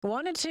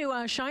Wanted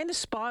to shine the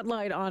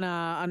spotlight on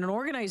an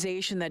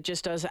organization that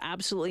just does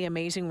absolutely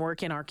amazing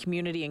work in our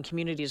community and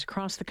communities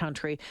across the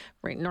country,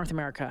 right, North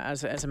America,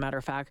 as a matter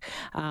of fact,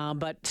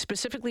 but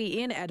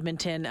specifically in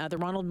Edmonton, the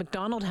Ronald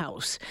McDonald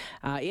House.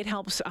 It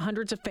helps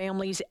hundreds of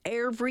families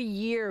every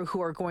year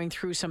who are going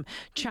through some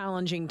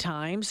challenging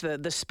times.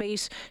 The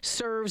space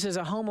serves as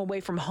a home away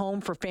from home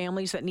for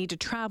families that need to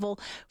travel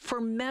for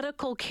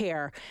medical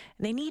care.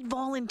 They need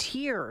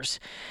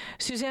volunteers.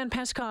 Suzanne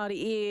Pescott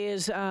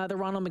is the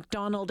Ronald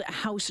McDonald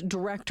House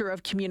Director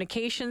of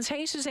Communications.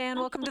 Hey, Suzanne,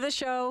 welcome to the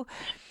show.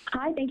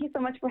 Hi, thank you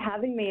so much for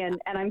having me. And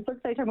I'm so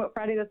excited talking about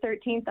Friday the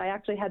 13th. I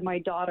actually had my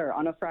daughter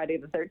on a Friday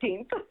the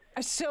 13th.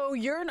 So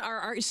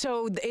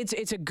so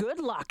it's a good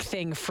luck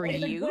thing for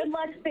it's you. It's a good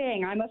luck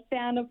thing. I'm a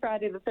fan of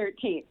Friday the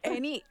 13th.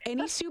 Any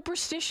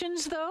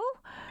superstitions though?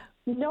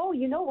 No,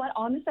 you know what?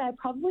 Honestly, I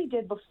probably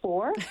did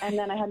before, and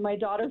then I had my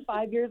daughter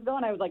 5 years ago,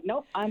 and I was like,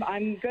 nope,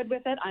 I'm good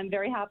with it. I'm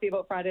very happy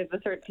about Friday the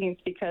 13th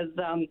because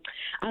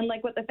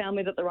unlike what the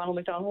families at the Ronald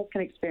McDonald House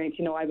can experience,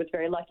 I was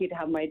very lucky to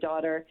have my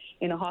daughter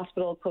in a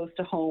hospital close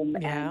to home,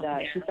 and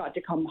she got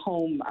to come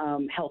home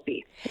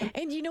healthy.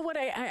 And you know what?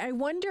 I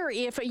wonder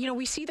if,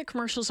 we see the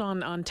commercials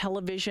on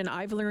television.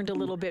 I've learned a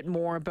little bit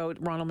more about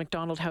Ronald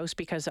McDonald House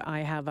because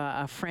I have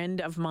a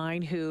friend of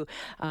mine who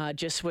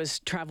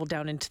just traveled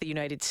down into the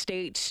United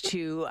States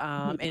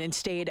and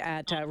stayed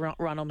at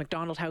Ronald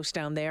McDonald House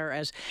down there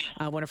as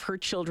one of her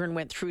children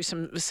went through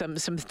some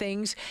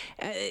things.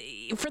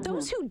 For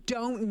those who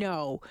don't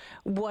know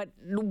what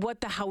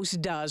the house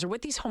does or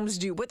what these homes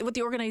do, what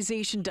the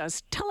organization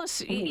does, tell us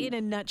in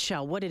a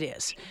nutshell what it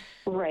is.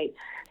 Right.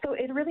 So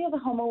it really is a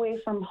home away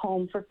from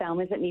home for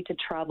families that need to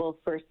travel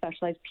for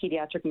specialized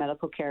pediatric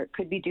medical care. It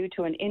could be due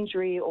to an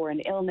injury or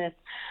an illness,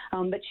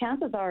 but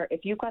chances are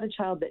if you've got a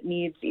child that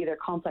needs either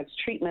complex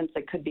treatments,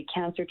 it could be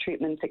cancer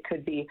treatments, it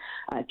could be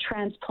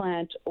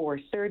transplant or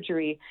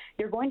surgery,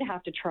 you're going to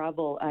have to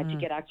travel to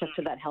get access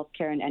to that health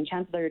care, and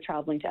chances are you're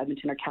traveling to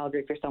Edmonton or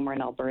Calgary if you're somewhere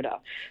in Alberta.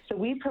 So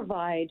we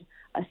provide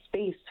a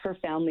space for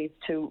families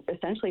to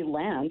essentially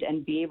land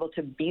and be able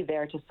to be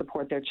there to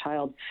support their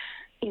child.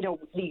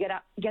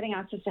 Getting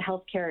access to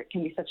healthcare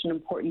can be such an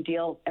important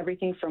deal.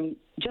 Everything from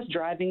just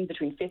driving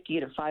between 50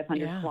 to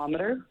 500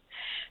 kilometers.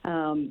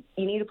 You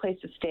need a place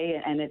to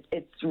stay, and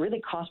it's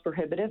really cost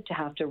prohibitive to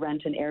have to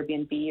rent an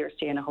Airbnb or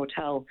stay in a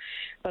hotel.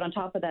 But on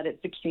top of that,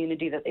 it's the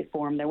community that they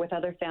form. They're with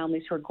other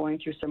families who are going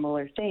through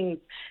similar things.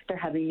 They're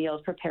having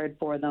meals prepared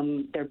for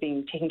them. They're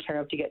being taken care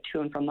of to get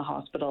to and from the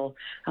hospital.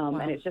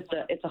 And it's just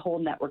a whole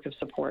network of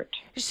support.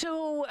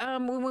 So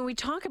when we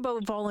talk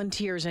about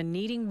volunteers and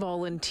needing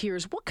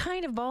volunteers, what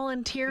kind of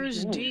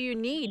volunteers do you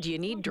need? Do you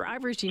need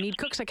drivers? Do you need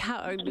cooks? Like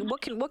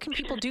what can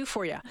people do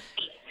for you?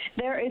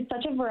 There is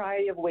such a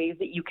variety of ways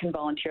that you can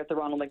volunteer at the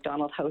Ronald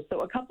McDonald House. So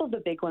a couple of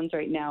the big ones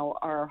right now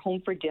are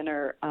Home for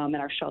Dinner and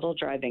our shuttle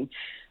driving.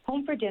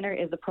 Home for Dinner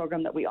is a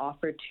program that we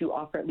offer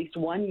at least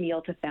one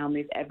meal to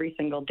families every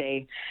single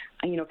day.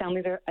 And,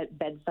 families are at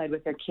bedside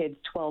with their kids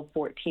 12,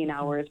 14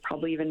 hours,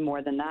 probably even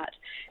more than that.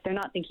 They're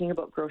not thinking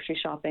about grocery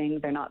shopping.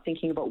 They're not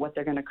thinking about what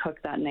they're going to cook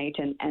that night.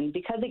 And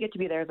because they get to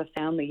be there as a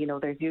family,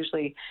 there's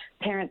usually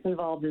parents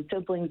involved and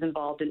siblings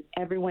involved, and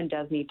everyone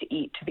does need to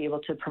eat to be able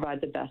to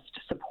provide the best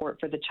support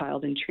for the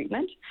child in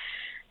treatment.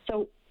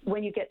 So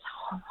when you get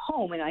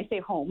home, and I say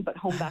home, but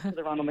home back to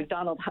the Ronald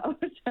McDonald House,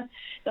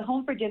 the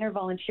Home for Dinner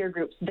volunteer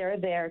groups, they're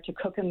there to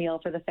cook a meal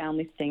for the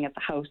family staying at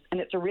the house.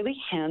 And it's a really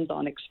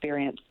hands-on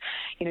experience.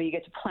 You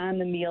get to plan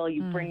the meal,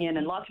 you bring in,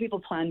 and lots of people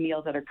plan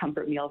meals that are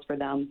comfort meals for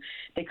them.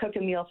 They cook a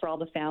meal for all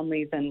the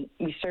families, and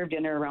we serve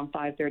dinner around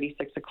 5:30,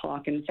 6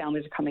 o'clock, and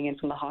families are coming in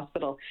from the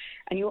hospital.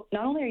 And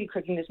not only are you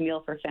cooking this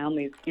meal for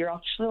families, you're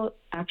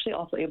actually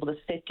also able to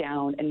sit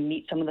down and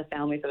meet some of the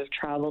families that have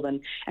traveled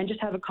and just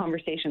have a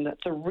conversation.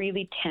 That's a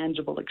really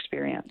tangible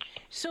experience.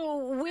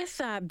 So with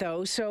that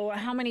though,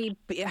 how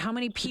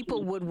many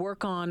people would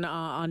work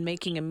on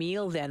making a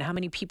meal then? How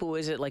many people,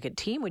 is it like a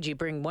team? Would you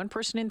bring one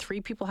person in,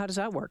 3 people? How does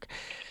that work?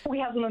 We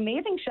have some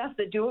amazing chefs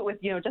that do it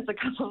with, just a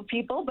couple of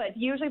people, but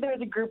usually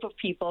there's a group of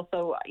people.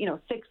 So,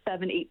 6,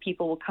 7, 8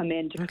 people will come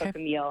in to cook a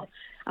meal.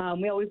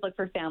 We always look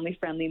for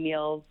family-friendly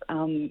meals,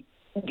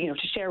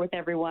 to share with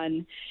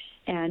everyone.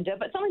 And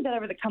but something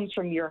that comes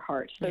from your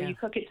heart. So you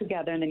cook it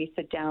together, and then you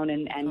sit down,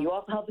 and you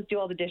also help us do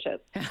all the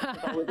dishes.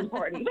 It's always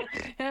important.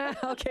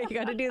 Okay, you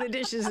got to do the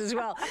dishes as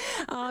well.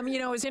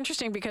 It's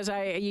interesting because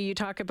you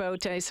talk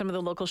about some of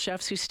the local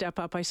chefs who step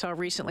up. I saw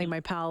recently my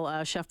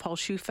pal, Chef Paul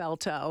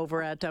Schufelt,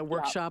 over at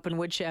Workshop in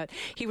Woodshed.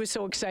 He was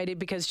so excited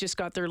because just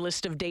got their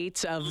list of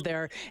dates of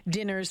their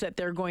dinners that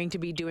they're going to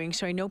be doing.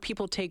 So I know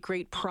people take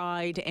great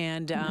pride,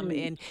 and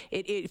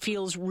it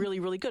feels really,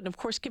 really good. And of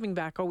course, giving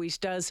back always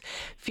does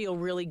feel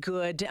really good.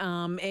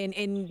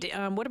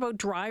 And what about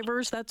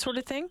drivers, that sort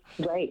of thing?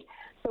 Right.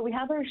 So we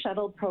have our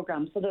shuttle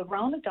program. So the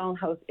Ronald McDonald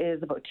House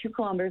is about 2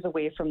 kilometers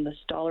away from the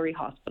Stollery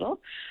Hospital.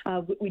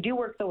 We do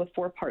work, though, with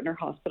 4 partner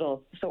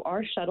hospitals. So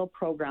our shuttle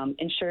program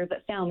ensures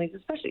that families,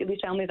 especially if these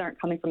families aren't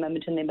coming from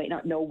Edmonton, they might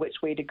not know which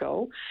way to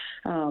go.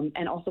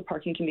 And also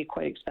parking can be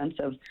quite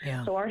expensive.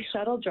 Yeah. So our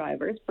shuttle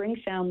drivers bring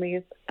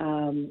families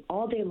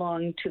all day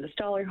long to the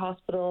Stollery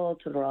Hospital,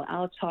 to the Royal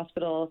Alex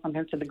Hospital,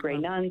 sometimes to the Grey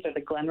Nuns or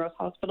the Glenrose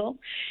Hospital.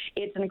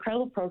 It's an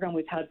incredible program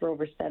we've had for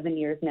over 7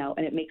 years now,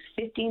 and it makes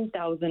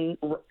 15,000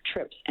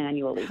 trips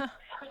annually.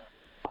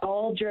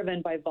 All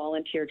driven by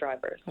volunteer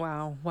drivers.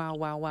 Wow.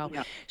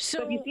 Yeah.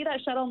 So if you see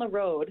that shuttle on the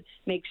road,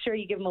 make sure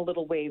you give them a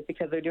little wave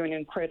because they're doing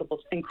an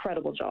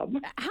incredible job.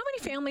 How many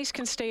families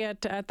can stay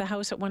at the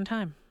house at one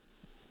time?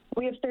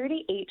 We have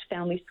 38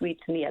 family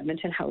suites in the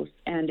Edmonton house,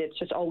 and it's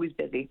just always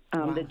busy.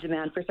 Wow. The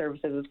demand for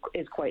services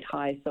is quite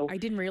high. So I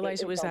didn't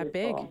realize it was that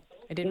big. Full.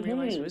 I didn't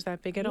realize it was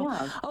that big at all.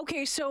 Yeah.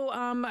 Okay, so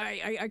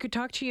I could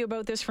talk to you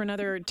about this for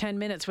another 10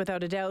 minutes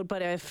without a doubt,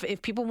 but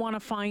if people want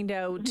to find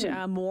out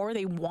more,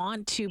 they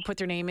want to put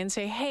their name in,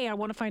 say, hey, I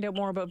want to find out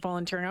more about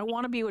volunteering. I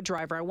want to be a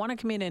driver. I want to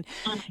come in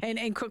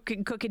and cook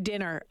a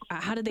dinner.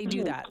 How do they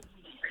do that?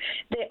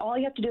 All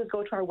you have to do is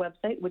go to our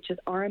website, which is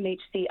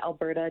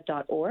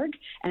rmhcalberta.org,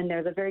 and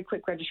there's a very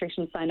quick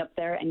registration sign up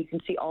there, and you can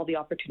see all the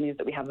opportunities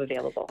that we have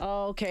available.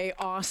 Okay,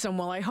 awesome.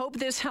 Well, I hope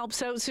this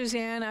helps out,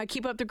 Suzanne.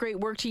 Keep up the great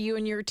work to you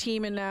and your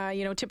team, and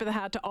tip of the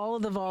hat to all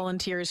of the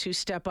volunteers who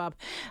step up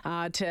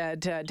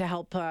to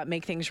help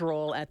make things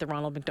roll at the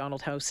Ronald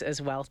McDonald House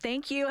as well.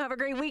 Thank you. Have a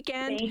great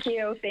weekend. Thank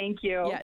you. Yeah.